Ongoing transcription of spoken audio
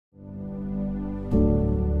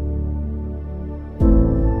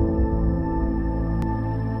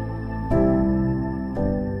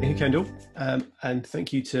Kendall, and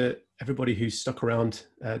thank you to everybody who's stuck around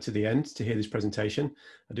to the end to hear this presentation.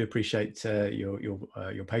 I do appreciate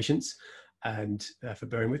your patience and for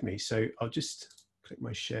bearing with me. So I'll just click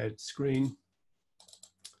my shared screen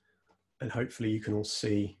and hopefully you can all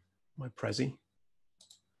see my Prezi.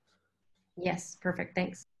 Yes, perfect,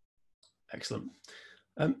 thanks. Excellent.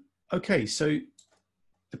 Okay, so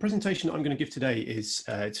the presentation that I'm going to give today is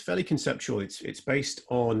it's fairly conceptual. It's based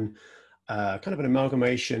on kind of an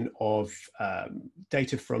amalgamation of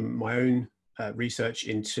data from my own research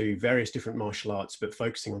into various different martial arts, but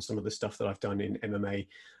focusing on some of the stuff that I've done in MMA,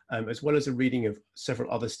 as well as a reading of several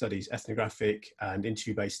other studies, ethnographic and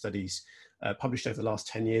interview-based studies published over the last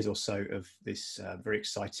 10 years or so of this very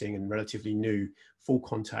exciting and relatively new full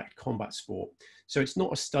contact combat sport. So it's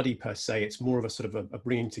not a study per se, it's more of a sort of a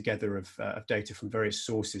bringing together of data from various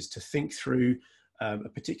sources to think through a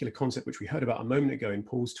particular concept which we heard about a moment ago in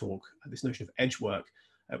Paul's talk, this notion of edge work,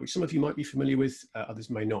 which some of you might be familiar with,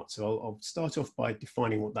 others may not. So I'll start off by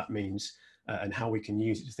defining what that means and how we can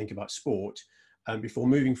use it to think about sport before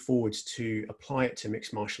moving forward to apply it to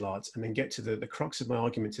mixed martial arts, and then get to the crux of my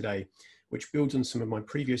argument today, which builds on some of my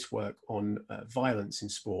previous work on violence in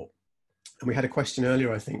sport. And we had a question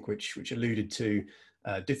earlier, I think, which alluded to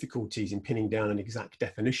difficulties in pinning down an exact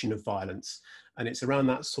definition of violence. And it's around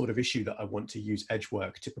that sort of issue that I want to use edge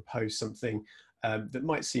work to propose something that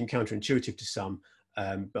might seem counterintuitive to some,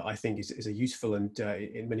 but I think is a useful and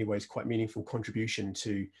in many ways quite meaningful contribution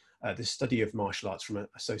to the study of martial arts from a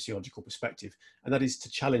sociological perspective. And that is to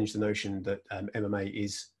challenge the notion that MMA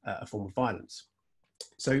is a form of violence.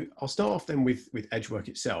 So I'll start off then with edge work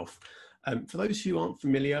itself. For those who aren't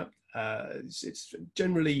familiar, it's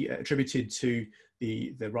generally attributed to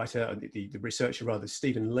the writer, the researcher rather,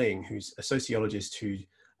 Stephen Ling, who's a sociologist who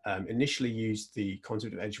initially used the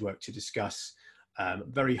concept of edge work to discuss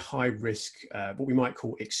very high risk, what we might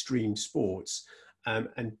call extreme sports,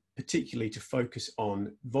 and particularly to focus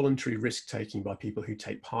on voluntary risk taking by people who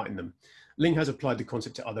take part in them. Ling has applied the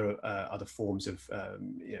concept to other forms of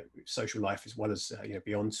social life as well as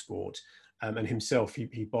beyond sport. And himself,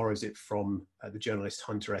 he borrows it from the journalist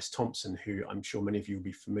Hunter S. Thompson, who I'm sure many of you will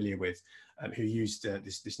be familiar with, who used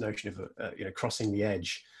this notion of crossing the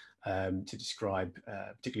edge to describe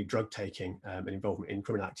particularly drug taking and involvement in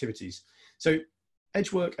criminal activities. So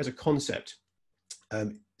edge work as a concept,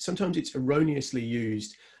 sometimes it's erroneously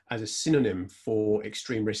used as a synonym for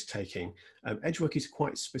extreme risk taking. Edge work is a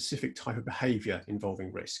quite specific type of behavior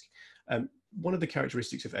involving risk. One of the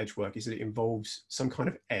characteristics of edge work is that it involves some kind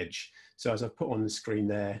of edge. So as I've put on the screen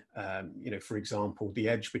there, for example, the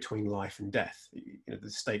edge between life and death.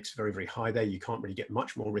 The stakes are very, very high there. You can't really get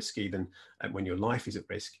much more risky than when your life is at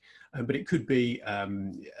risk. But it could be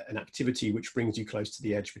an activity which brings you close to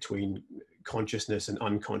the edge between consciousness and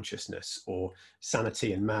unconsciousness, or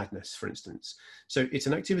sanity and madness, for instance. So it's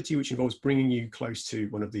an activity which involves bringing you close to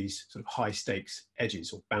one of these sort of high stakes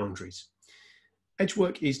edges or boundaries. Edge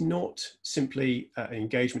work is not simply an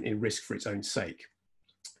engagement in risk for its own sake.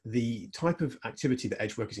 The type of activity that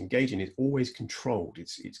edge work is engaged in is always controlled.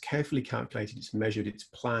 It's carefully calculated, it's measured, it's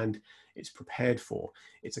planned, it's prepared for.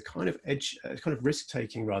 It's a kind of risk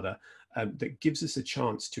taking rather, that gives us a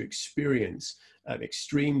chance to experience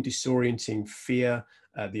extreme disorienting fear,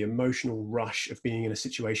 the emotional rush of being in a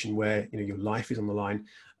situation where your life is on the line,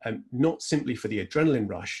 not simply for the adrenaline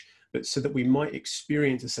rush, but so that we might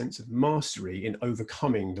experience a sense of mastery in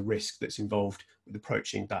overcoming the risk that's involved with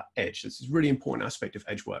approaching that edge. This is a really important aspect of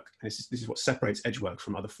edge work, and this is what separates edge work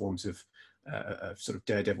from other forms of sort of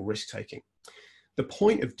daredevil risk taking. The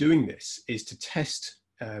point of doing this is to test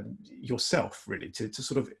yourself, really, to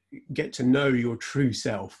sort of get to know your true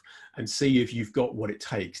self and see if you've got what it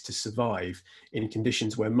takes to survive in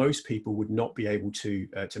conditions where most people would not be able to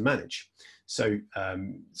manage. So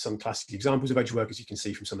some classic examples of edge work, as you can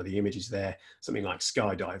see from some of the images there, something like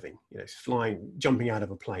skydiving, flying, jumping out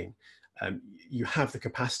of a plane. You have the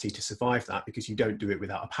capacity to survive that because you don't do it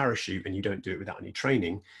without a parachute and you don't do it without any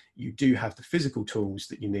training. You do have the physical tools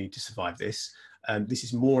that you need to survive this. This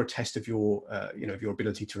is more a test of your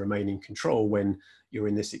ability to remain in control when you're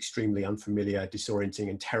in this extremely unfamiliar, disorienting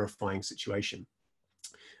and terrifying situation.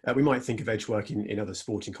 We might think of edge work in other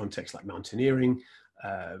sporting contexts like mountaineering,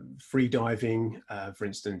 free diving, for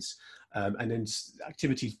instance, and then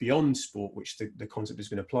activities beyond sport, which the concept has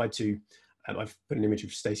been applied to. I've put an image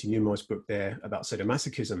of Stacey Newmore's book there about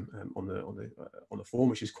sadomasochism on the form,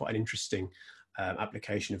 which is quite an interesting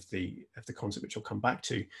application of the concept, which I'll come back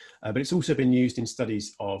to. But it's also been used in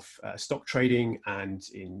studies of stock trading and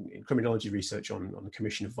in criminology research on the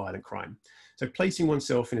commission of violent crime. So placing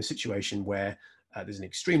oneself in a situation where there's an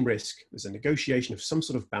extreme risk, there's a negotiation of some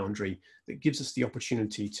sort of boundary that gives us the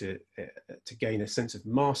opportunity to gain a sense of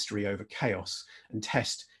mastery over chaos and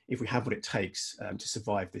test if we have what it takes to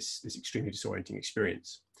survive this extremely disorienting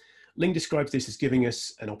experience. Ling describes this as giving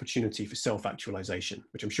us an opportunity for self-actualization,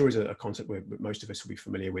 which I'm sure is a concept where most of us will be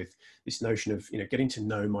familiar with, this notion of getting to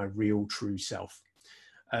know my real, true self.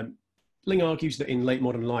 Ling argues that in late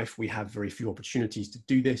modern life, we have very few opportunities to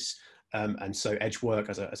do this. And so edge work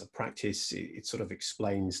as a practice, it sort of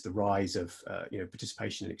explains the rise of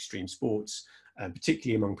participation in extreme sports,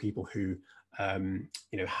 particularly among people who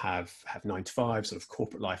have 9-to-5 sort of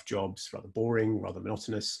corporate life jobs, rather boring, rather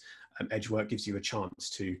monotonous. Edge work gives you a chance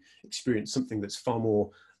to experience something that's far more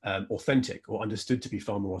authentic, or understood to be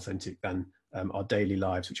far more authentic than our daily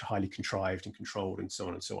lives, which are highly contrived and controlled, and so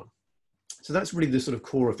on and so on. So that's really the sort of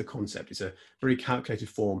core of the concept. It's a very calculated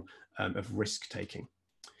form of risk taking.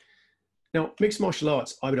 Now, mixed martial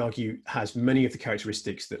arts, I would argue, has many of the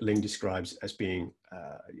characteristics that Ling describes as being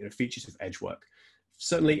features of edge work.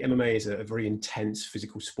 Certainly, MMA is a very intense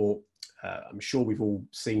physical sport. I'm sure we've all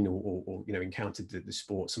seen or encountered the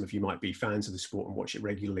sport. Some of you might be fans of the sport and watch it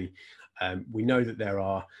regularly. We know that there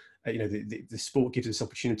are, the sport gives us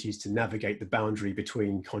opportunities to navigate the boundary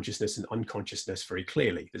between consciousness and unconsciousness very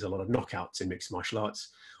clearly. There's a lot of knockouts in mixed martial arts.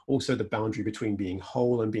 Also, the boundary between being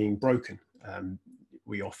whole and being broken.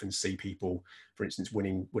 We often see people, for instance,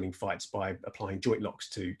 winning fights by applying joint locks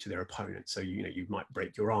to their opponent. So you might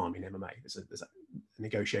break your arm in MMA. There's a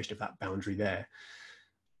negotiation of that boundary there.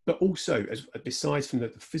 But also, besides from the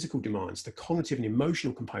physical demands, the cognitive and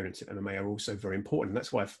emotional components of MMA are also very important. And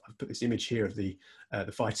that's why I've put this image here of the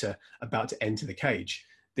fighter about to enter the cage.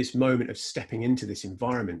 This moment of stepping into this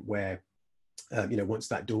environment where, once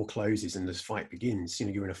that door closes and this fight begins,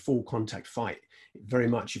 you're in a full contact fight. Very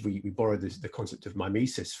much, if we borrow the concept of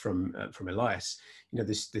mimesis from Elias,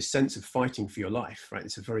 this sense of fighting for your life, right?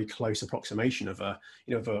 It's a very close approximation of a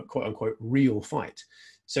quote unquote real fight.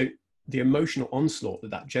 So the emotional onslaught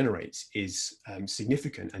that generates is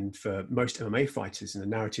significant. And for most MMA fighters and the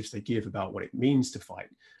narratives they give about what it means to fight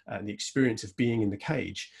and the experience of being in the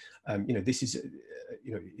cage, this is,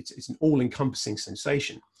 it's an all-encompassing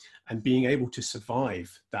sensation. And being able to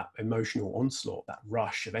survive that emotional onslaught, that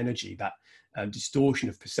rush of energy, that distortion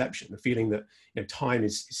of perception, the feeling that time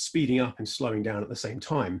is speeding up and slowing down at the same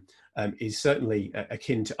time, is certainly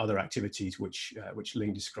akin to other activities which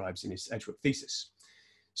Ling describes in his Edgework thesis.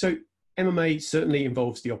 So MMA certainly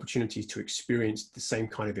involves the opportunities to experience the same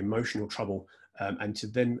kind of emotional trouble and to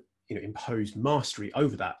then impose mastery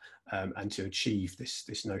over that and to achieve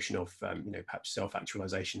this notion of perhaps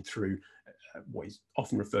self-actualization through what is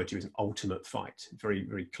often referred to as an ultimate fight. Very,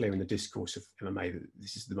 very clear in the discourse of MMA that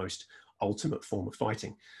this is the most ultimate form of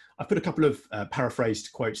fighting. I've put a couple of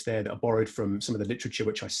paraphrased quotes there that are borrowed from some of the literature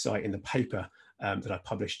which I cite in the paper that I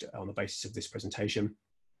published on the basis of this presentation.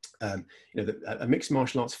 A mixed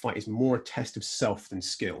martial arts fight is more a test of self than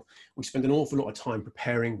skill. We spend an awful lot of time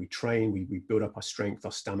preparing, we train, we build up our strength,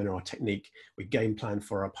 our stamina, our technique, we game plan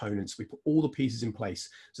for our opponents, we put all the pieces in place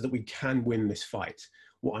so that we can win this fight.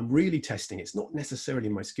 What I'm really testing, it's not necessarily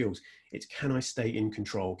my skills, it's can I stay in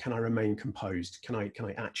control? Can I remain composed? Can I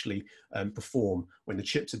actually perform when the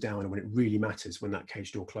chips are down and when it really matters, when that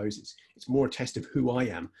cage door closes? It's more a test of who I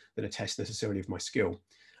am than a test necessarily of my skill.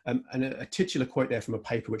 And a titular quote there from a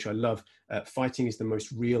paper which I love, "Fighting is the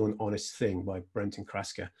most real and honest thing" by Brenton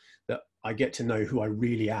Krasker, that I get to know who I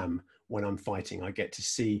really am when I'm fighting. I get to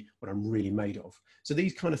see what I'm really made of. So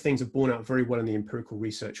these kind of things are borne out very well in the empirical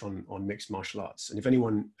research on mixed martial arts. And if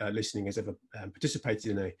anyone listening has ever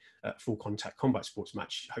participated in a full contact combat sports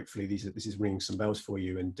match, hopefully this is ringing some bells for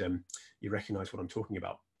you and you recognize what I'm talking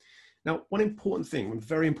about. Now, one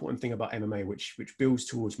very important thing about MMA, which builds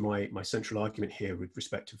towards my central argument here with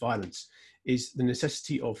respect to violence, is the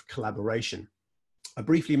necessity of collaboration. I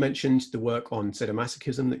briefly mentioned the work on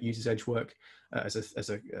sadomasochism that uses edge work as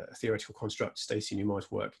a theoretical construct, Stacey Newmar's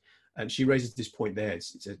work, and she raises this point there.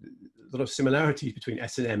 It's a lot of similarities between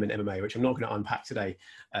S&M and MMA, which I'm not going to unpack today,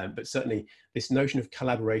 but certainly this notion of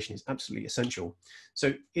collaboration is absolutely essential.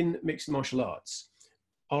 So in mixed martial arts,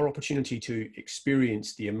 our opportunity to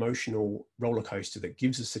experience the emotional roller coaster that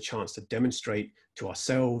gives us a chance to demonstrate to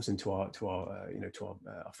ourselves and to our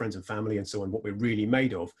friends and family and so on what we're really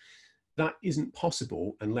made of, that isn't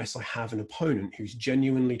possible unless I have an opponent who's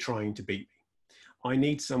genuinely trying to beat me. I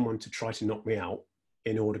need someone to try to knock me out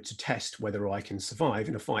in order to test whether I can survive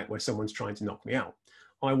in a fight where someone's trying to knock me out.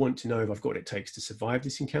 I want to know if I've got what it takes to survive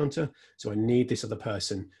this encounter, so I need this other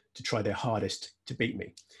person to try their hardest to beat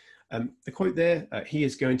me. The quote there, "He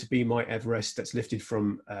is going to be my Everest," that's lifted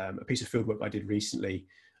from a piece of fieldwork I did recently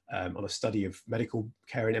on a study of medical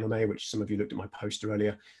care in MMA, which some of you looked at my post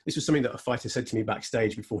earlier. This was something that a fighter said to me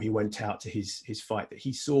backstage before he went out to his fight, that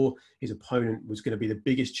he saw his opponent was going to be the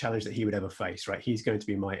biggest challenge that he would ever face, right? He's going to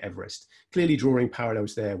be my Everest. Clearly drawing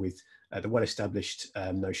parallels there with the well-established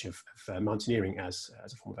notion of mountaineering as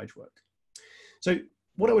a form of edge work. So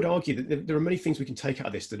what I would argue that there are many things we can take out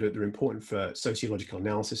of this that are important for sociological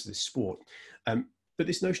analysis of this sport. But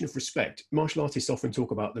this notion of respect, martial artists often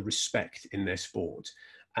talk about the respect in their sport.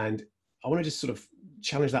 And I want to just sort of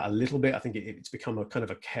challenge that a little bit. I think it's become a kind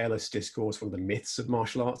of a careless discourse, one of the myths of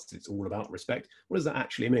martial arts. It's all about respect. What does that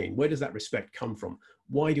actually mean? Where does that respect come from?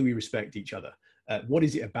 Why do we respect each other? What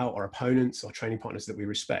is it about our opponents, our training partners that we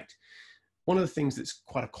respect? One of the things that's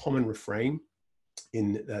quite a common refrain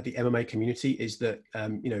in the MMA community is that,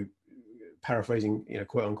 paraphrasing,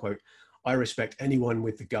 quote unquote, I respect anyone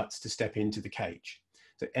with the guts to step into the cage.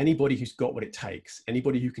 So anybody who's got what it takes,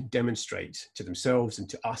 anybody who can demonstrate to themselves and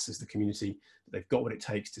to us as the community that they've got what it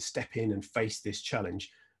takes to step in and face this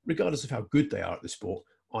challenge, regardless of how good they are at the sport,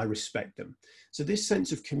 I respect them. So this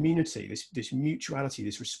sense of community, this mutuality,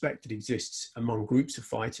 this respect that exists among groups of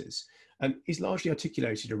fighters is largely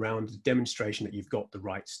articulated around the demonstration that you've got the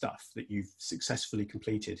right stuff, that you've successfully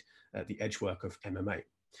completed the edge work of MMA.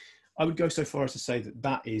 I would go so far as to say that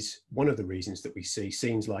that is one of the reasons that we see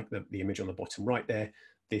scenes like the image on the bottom right there,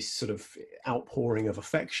 this sort of outpouring of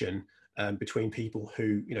affection between people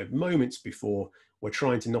who, moments before were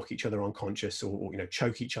trying to knock each other unconscious or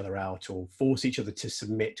choke each other out or force each other to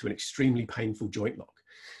submit to an extremely painful joint lock.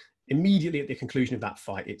 Immediately at the conclusion of that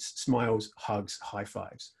fight, it's smiles, hugs, high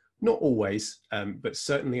fives. Not always, but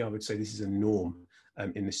certainly I would say this is a norm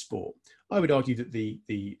in this sport. I would argue that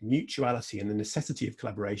the mutuality and the necessity of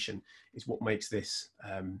collaboration is what makes this,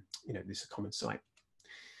 this a common sight.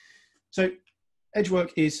 So edge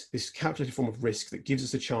work is this calculated form of risk that gives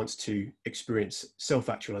us a chance to experience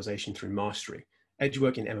self-actualization through mastery. Edge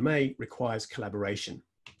work in MMA requires collaboration.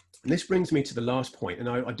 And this brings me to the last point, and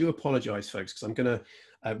I do apologize, folks, because I'm going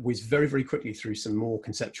to whiz very, very quickly through some more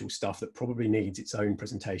conceptual stuff that probably needs its own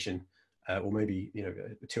presentation, or maybe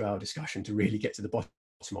a 2-hour discussion to really get to the bottom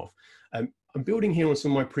of. I'm building here on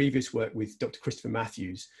some of my previous work with Dr. Christopher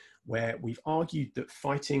Matthews, where we've argued that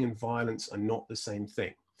fighting and violence are not the same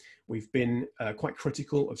thing. We've been quite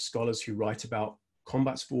critical of scholars who write about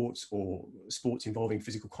combat sports or sports involving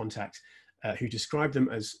physical contact, who describe them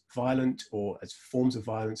as violent or as forms of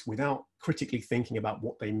violence without critically thinking about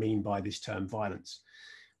what they mean by this term violence.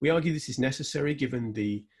 We argue this is necessary given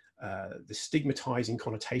the stigmatizing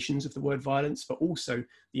connotations of the word violence, but also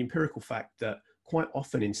the empirical fact that quite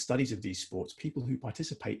often in studies of these sports, people who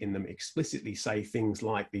participate in them explicitly say things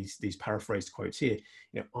like these paraphrased quotes here,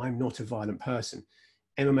 I'm not a violent person.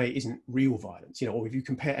 MMA isn't real violence, or if you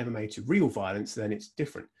compare MMA to real violence, then it's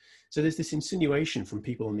different. So there's this insinuation from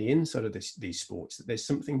people on the inside of these sports that there's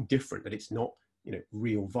something different, that it's not,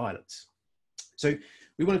 real violence. So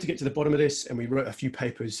we wanted to get to the bottom of this, and we wrote a few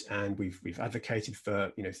papers, and we've advocated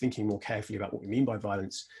for, thinking more carefully about what we mean by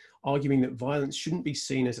violence, arguing that violence shouldn't be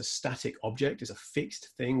seen as a static object, as a fixed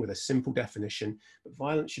thing with a simple definition, but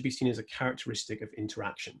violence should be seen as a characteristic of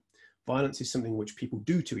interaction. Violence is something which people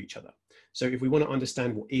do to each other. So if we want to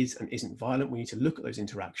understand what is and isn't violent, we need to look at those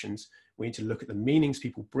interactions. We need to look at the meanings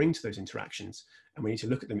people bring to those interactions, and we need to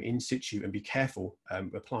look at them in situ and be careful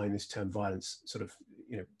applying this term violence sort of,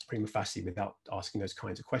 prima facie without asking those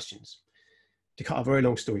kinds of questions. To cut a very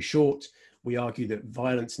long story short, we argue that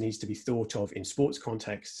violence needs to be thought of in sports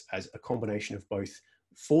contexts as a combination of both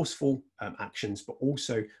forceful actions, but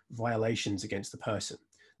also violations against the person.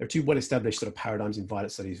 There are two well-established sort of paradigms in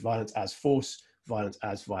violence studies: violence as force, violence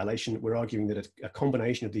as violation. We're arguing that a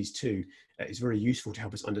combination of these two is very useful to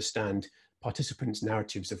help us understand participants'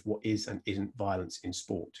 narratives of what is and isn't violence in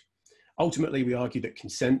sport. Ultimately, we argue that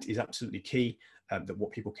consent is absolutely key, that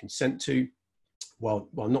what people consent to, while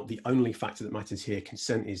not the only factor that matters here,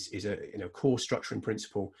 consent is a core structuring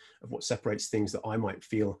principle of what separates things that I might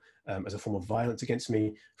feel as a form of violence against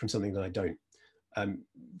me from something that I don't.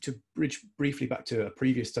 To bridge briefly back to a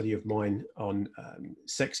previous study of mine on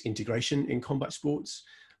sex integration in combat sports,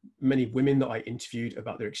 many women that I interviewed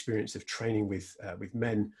about their experience of training with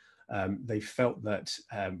men, they felt that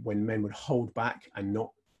when men would hold back and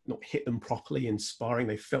not hit them properly in sparring,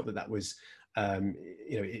 they felt that was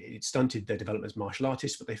it stunted their development as martial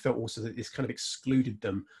artists, but they felt also that this kind of excluded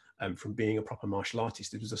them from being a proper martial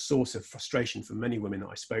artist. It was a source of frustration for many women that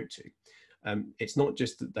I spoke to. It's not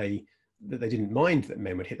just that they didn't mind that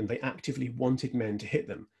men would hit them, they actively wanted men to hit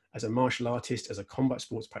them. As a martial artist, as a combat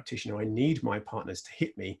sports practitioner, I need my partners to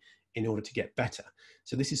hit me in order to get better.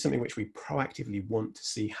 So this is something which we proactively want to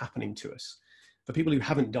see happening to us. For people who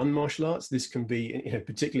haven't done martial arts, this can be,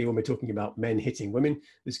 particularly when we're talking about men hitting women,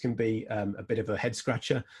 this can be a bit of a head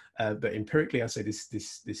scratcher. But empirically, I say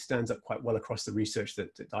this stands up quite well across the research that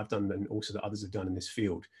I've done and also that others have done in this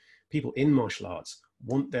field. People in martial arts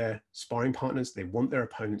want their sparring partners, they want their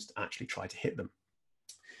opponents to actually try to hit them.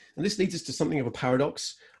 And this leads us to something of a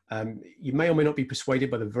paradox. You may or may not be persuaded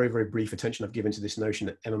by the very, very brief attention I've given to this notion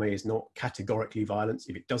that MMA is not categorically violence.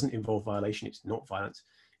 If it doesn't involve violation, it's not violence.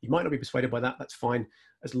 You might not be persuaded by that, that's fine.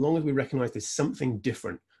 As long as we recognize there's something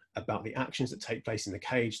different about the actions that take place in the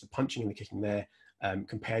cage, the punching and the kicking there,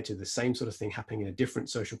 compared to the same sort of thing happening in a different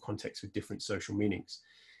social context with different social meanings.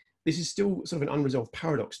 This is still sort of an unresolved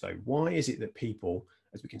paradox though. Why is it that people,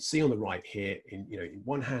 as we can see on the right here, in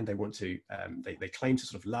one hand, they want to, they claim to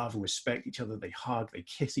sort of love and respect each other, they hug, they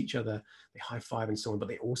kiss each other, they high five and so on, but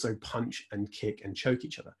they also punch and kick and choke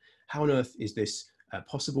each other. How on earth is this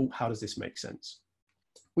possible? How does this make sense?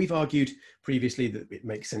 We've argued previously that it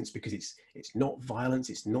makes sense because it's not violence,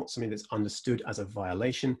 it's not something that's understood as a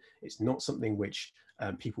violation, it's not something which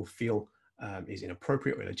people feel is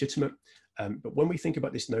inappropriate or illegitimate. But when we think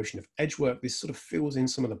about this notion of edge work, this sort of fills in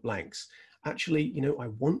some of the blanks. Actually, I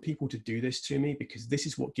want people to do this to me because this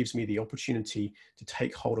is what gives me the opportunity to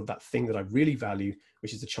take hold of that thing that I really value,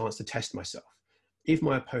 which is the chance to test myself. If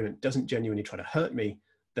my opponent doesn't genuinely try to hurt me,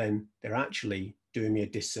 then they're actually doing me a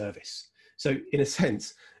disservice. So in a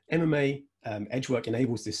sense, MMA edge work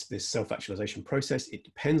enables this self-actualization process. It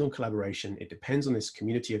depends on collaboration. It depends on this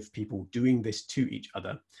community of people doing this to each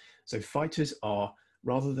other. So fighters are,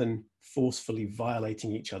 rather than forcefully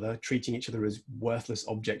violating each other, treating each other as worthless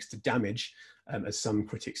objects to damage, as some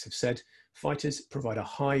critics have said, fighters provide a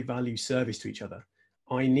high value service to each other.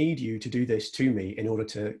 I need you to do this to me in order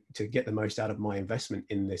to get the most out of my investment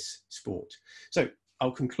in this sport. So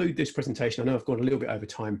I'll conclude this presentation. I know I've gone a little bit over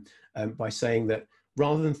time by saying that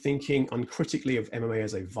rather than thinking uncritically of MMA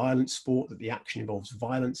as a violent sport, that the action involves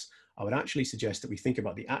violence, I would actually suggest that we think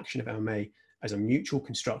about the action of MMA as a mutual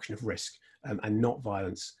construction of risk and not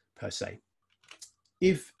violence per se.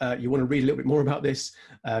 If you want to read a little bit more about this,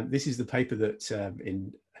 this is the paper that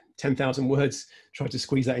in 10,000 words, tried to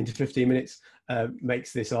squeeze that into 15 minutes,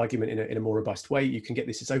 makes this argument in a more robust way. You can get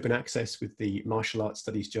this as open access with the Martial Arts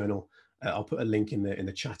Studies Journal. I'll put a link in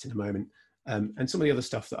the chat in a moment. And some of the other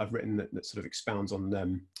stuff that I've written that sort of expounds on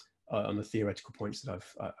the theoretical points that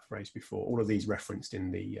I've raised before. All of these referenced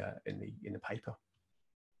in the paper.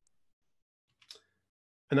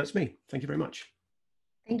 And that's me. Thank you very much.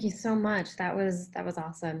 Thank you so much. That was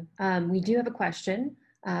awesome. We do have a question.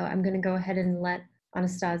 I'm going to go ahead and let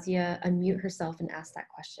Anastasia unmute herself and ask that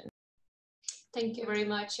question. Thank you very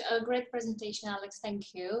much. A great presentation, Alex.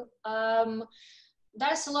 Thank you.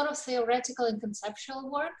 There's a lot of theoretical and conceptual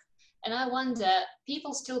work, and I wonder,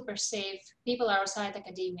 people outside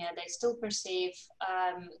academia, they still perceive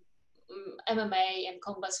MMA and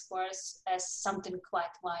combat sports as something quite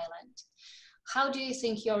violent. How do you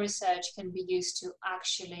think your research can be used to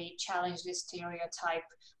actually challenge this stereotype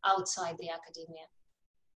outside the academia?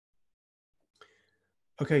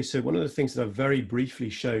 Okay, so one of the things that I very briefly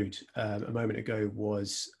showed a moment ago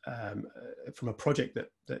was from a project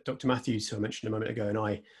that Dr. Matthews, who I mentioned a moment ago, and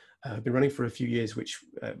I have been running for a few years, which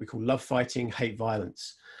we call Love Fighting, Hate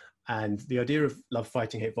Violence. And the idea of love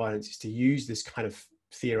fighting, hate violence is to use this kind of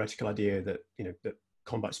theoretical idea that, that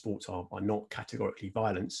combat sports are not categorically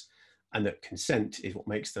violence, and that consent is what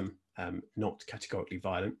makes them not categorically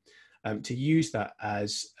violent, to use that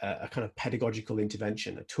as a kind of pedagogical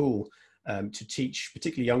intervention, a tool to teach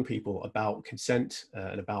particularly young people about consent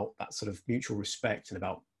and about that sort of mutual respect and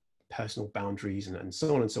about personal boundaries and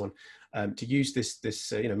so on and so on, to use this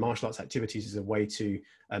martial arts activities as a way to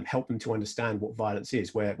help them to understand what violence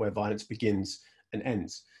is, where violence begins and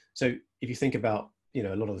ends. So if you think about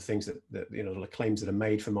a lot of the things that a lot of claims that are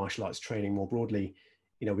made for martial arts training more broadly,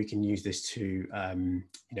 we can use this to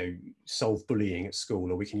solve bullying at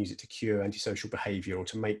school, or we can use it to cure antisocial behavior, or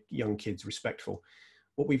to make young kids respectful.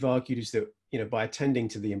 What we've argued is that, by attending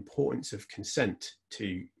to the importance of consent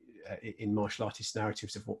in martial artist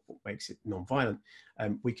narratives of what makes it non-violent,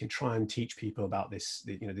 we can try and teach people about this,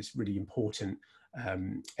 this really important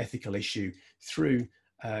ethical issue through,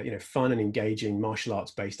 fun and engaging martial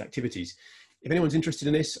arts-based activities. If anyone's interested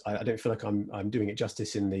in this, I don't feel like I'm doing it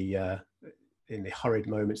justice in the hurried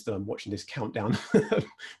moments that I'm watching this countdown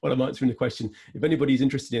while I'm answering the question. If anybody's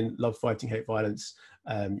interested in Love Fighting, Hate Violence,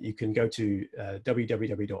 you can go to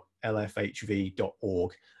www.lfhv.org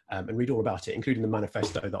and read all about it, including the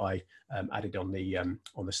manifesto that I added on the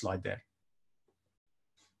slide there.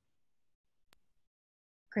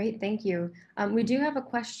 Great, thank you. We do have a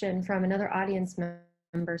question from another audience member.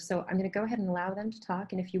 members. So I'm going to go ahead and allow them to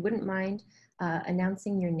talk. And if you wouldn't mind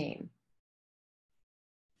announcing your name.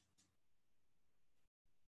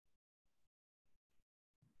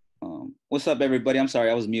 What's up, everybody? I'm sorry,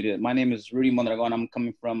 I was muted. My name is Rudy Mondragon. I'm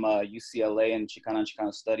coming from UCLA and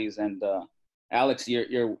Chicano Studies. And Alex,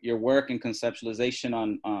 your work and conceptualization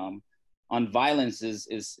on violence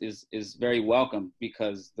is very welcome,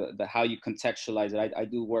 because the how you contextualize it. I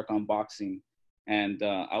do work on boxing, and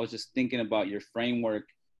I was just thinking about your framework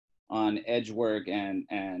on edge work, and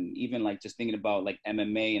even like just thinking about like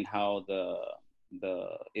MMA and how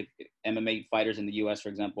if MMA fighters in the US, for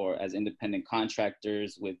example, are as independent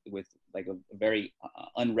contractors with like a very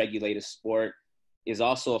unregulated sport, is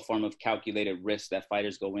also a form of calculated risk that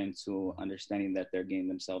fighters go into, understanding that they're getting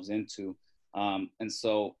themselves into. And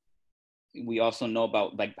so we also know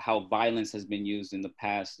about like how violence has been used in the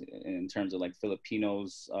past in terms of like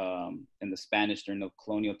Filipinos and the Spanish during the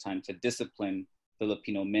colonial time to discipline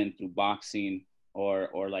Filipino men through boxing,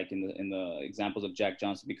 or like in the examples of Jack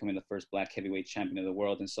Johnson becoming the first Black heavyweight champion of the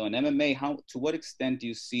world. And so in MMA, to what extent do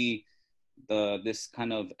you see this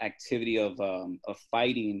kind of activity of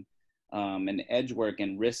fighting and edge work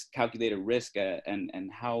and calculated risk,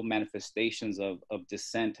 and how manifestations of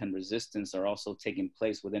dissent and resistance are also taking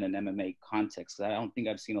place within an MMA context? I don't think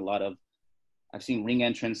I've seen ring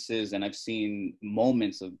entrances, and I've seen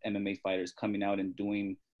moments of MMA fighters coming out and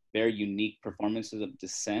doing very unique performances of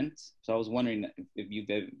dissent. So I was wondering if you've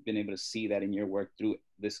been able to see that in your work through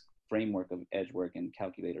this framework of edge work and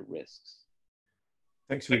calculated risks.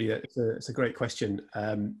 Thanks, Rudy. It's a great question.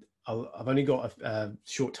 I've only got a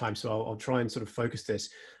short time, so I'll try and sort of focus this.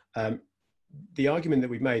 The argument that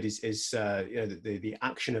we've made is you know, the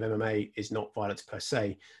action of MMA is not violence per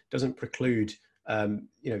se, doesn't preclude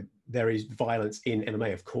you know, there is violence in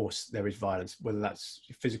MMA. Of course, there is violence, whether that's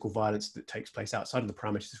physical violence that takes place outside of the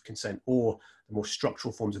parameters of consent, or the more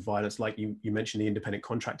structural forms of violence, like you mentioned, the independent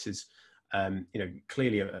contractors. You know,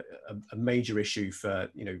 clearly a major issue for,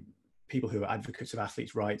 you know, people who are advocates of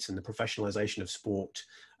athletes' rights and the professionalization of sport,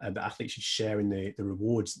 that athletes should share in the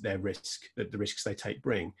rewards their risk, the risks they take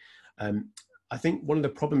bring. I think one of the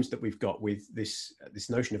problems that we've got with this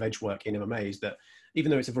notion of edge work in MMA is that even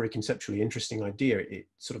though it's a very conceptually interesting idea, it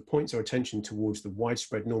sort of points our attention towards the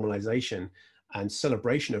widespread normalization and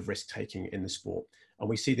celebration of risk-taking in the sport. And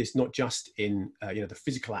we see this not just in you know, the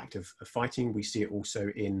physical act of fighting, we see it also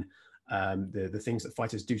in the things that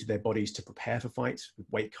fighters do to their bodies to prepare for fights, with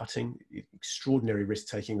weight cutting, extraordinary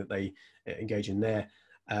risk-taking that they engage in there.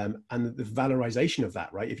 And the valorization of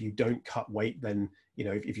that, right? If you don't cut weight, then, you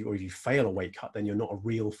know, if you fail a weight cut, then you're not a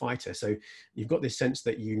real fighter. So you've got this sense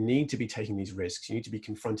that you need to be taking these risks, you need to be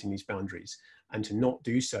confronting these boundaries, and to not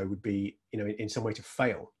do so would be, you know, in some way to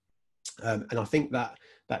fail. And I think that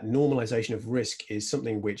normalization of risk is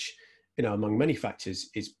something which, you know, among many factors,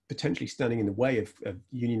 is potentially standing in the way of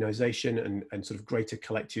unionization and sort of greater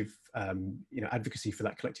collective, you know, advocacy for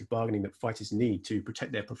that collective bargaining that fighters need to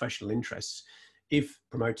protect their professional interests. If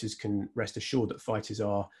promoters can rest assured that fighters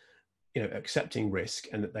are, you know, accepting risk,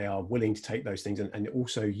 and that they are willing to take those things and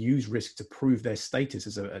also use risk to prove their status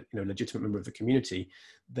as a you know, legitimate member of the community,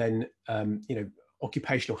 then you know,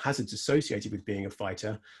 occupational hazards associated with being a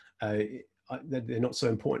fighter, they're not so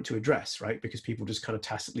important to address, right? Because people just kind of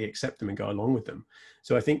tacitly accept them and go along with them.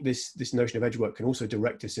 So I think this notion of edge work can also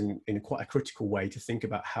direct us in quite a critical way to think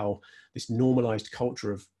about how this normalized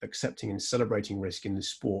culture of accepting and celebrating risk in the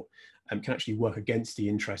sport can actually work against the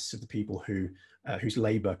interests of the people whose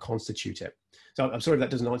labor constitute it. So I'm sorry if that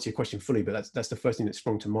doesn't answer your question fully, but that's the first thing that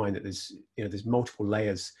sprung to mind, that there's, you know, there's multiple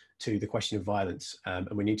layers to the question of violence, and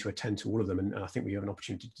we need to attend to all of them, and I think we have an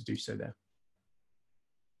opportunity to do so there.